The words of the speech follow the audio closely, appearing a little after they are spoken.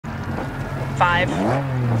5,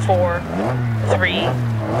 4, 3,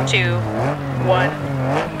 2, 1,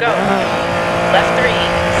 go. Left 3,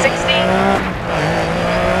 60.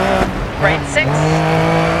 Right 6.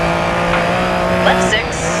 Left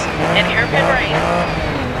 6, and hairpin right.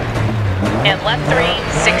 And left 3,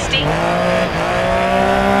 60.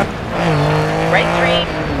 Right 3.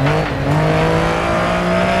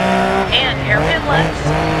 And hairpin left.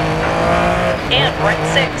 And right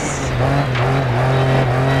 6.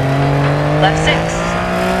 Left 6.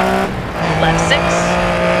 Left 6.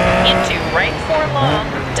 Into right 4 long.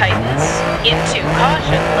 Tightens. Into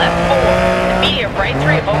caution. Left 4. Immediate right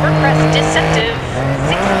 3 over crest. Deceptive.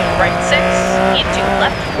 60. Right 6. Into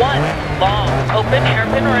left 1. Long. Open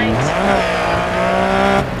hairpin right.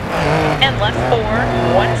 And left 4.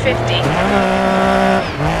 150.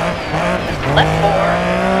 Left 4.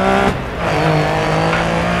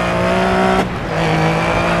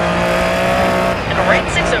 Right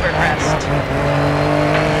 6 over crest.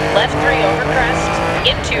 Left 3 over crest.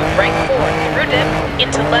 Into right 4 through dip.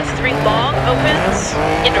 Into left 3 long opens.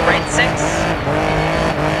 Into right 6.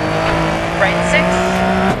 Right 6.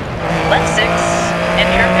 Left 6. And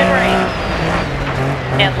hairpin right.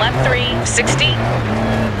 And left 3. 60.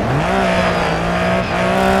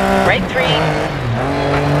 Right 3.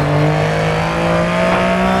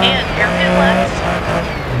 And hairpin left.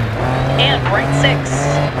 And right 6.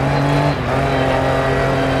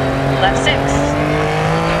 Left 6.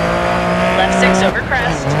 Left 6 over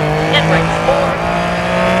crest. And right 4.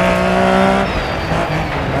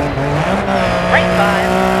 Right 5.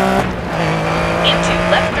 Into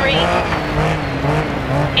left 3.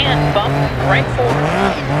 And bump right 4.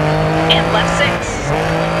 And left 6.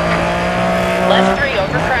 Left 3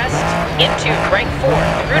 over crest. Into right 4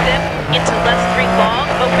 through dip. Into left 3 long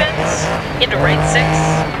opens. Into right 6.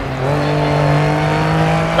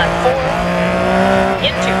 Left 4.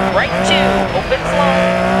 Into right 2, opens long,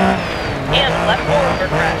 and left 4 over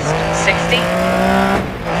crest, 60,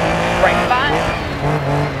 right 5,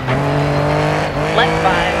 left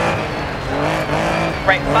 5,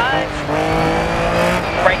 right 5,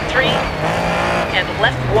 right 3, and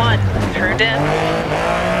left 1 through dip,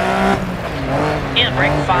 and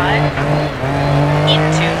right 5,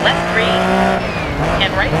 into left 3, and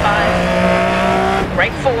right 5,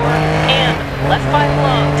 right 4, and left 5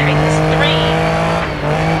 long, tightens 3,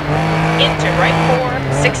 into right 4,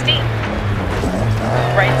 60,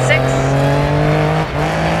 right 6,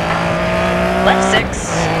 left 6,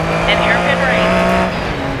 and hairpin right,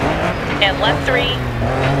 and left 3,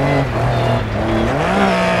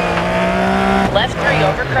 left 3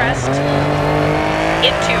 over crest,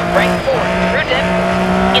 into right 4 through dip,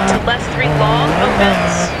 into left 3 long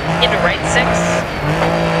opens, into right 6,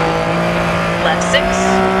 left 6,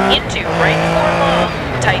 into right 4 long,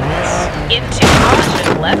 tightens, into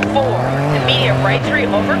caution, left 4, immediate right 3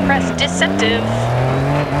 over crest, deceptive,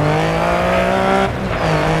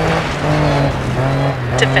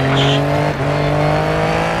 to finish.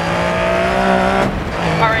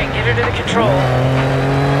 Alright, get her to the controls.